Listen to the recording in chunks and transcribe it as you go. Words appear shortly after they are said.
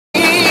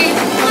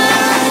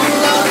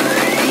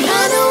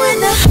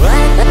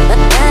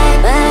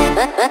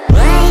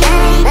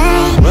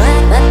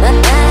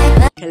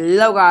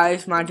Hello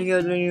guys, Myotic here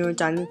to your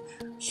channel.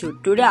 So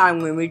today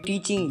I'm going to be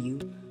teaching you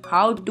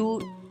how to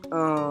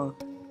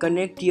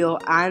connect your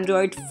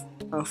Android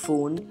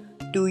phone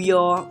to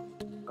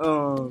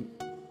uh,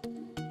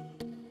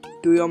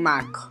 your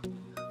Mac.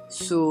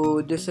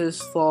 So this is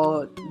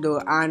for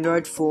the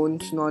Android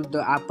phones, not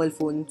the Apple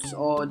phones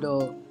or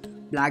the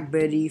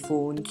BlackBerry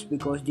phones,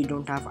 because they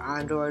don't have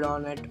Android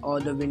on it, or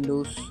the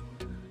Windows.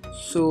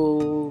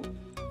 So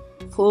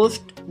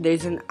first,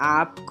 there's an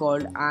app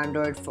called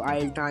Android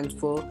File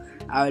Transfer.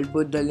 I will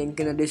put the link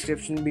in the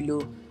description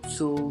below,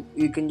 so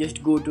you can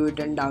just go to it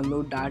and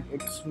download that.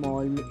 It's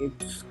small,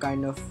 it's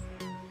kind of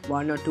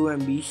 1 or 2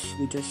 MBs,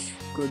 which is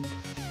good.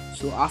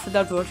 So after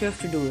that, what you have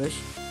to do is,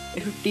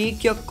 if you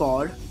take your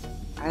cord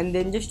and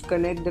then just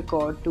connect the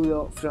cord to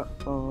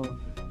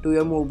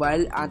your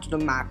mobile and to the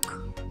Mac,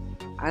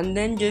 and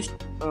then just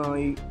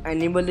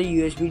enable the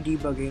USB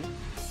debugging.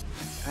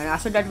 And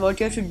after that, what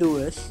you have to do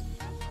is,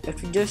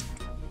 if you just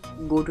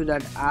go to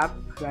that app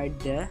right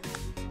there,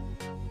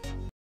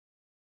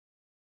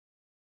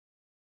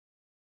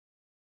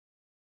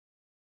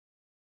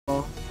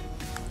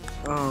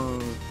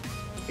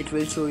 it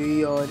will show you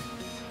your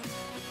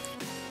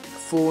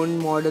phone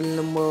model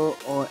number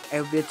or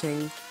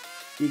everything.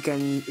 You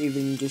can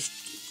even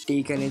just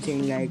take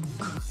anything, like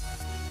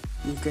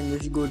you can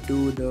just go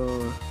to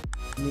the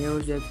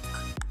music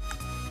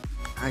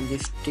and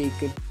just take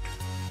it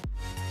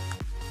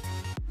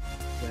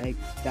like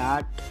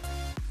that,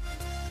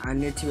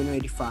 and it's even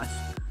very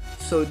fast.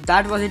 So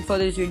that was it for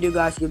this video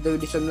guys. Give the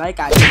video some like,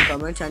 add some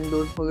comments, and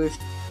don't forget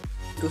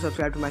to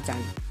subscribe to my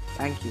channel.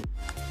 Thank you.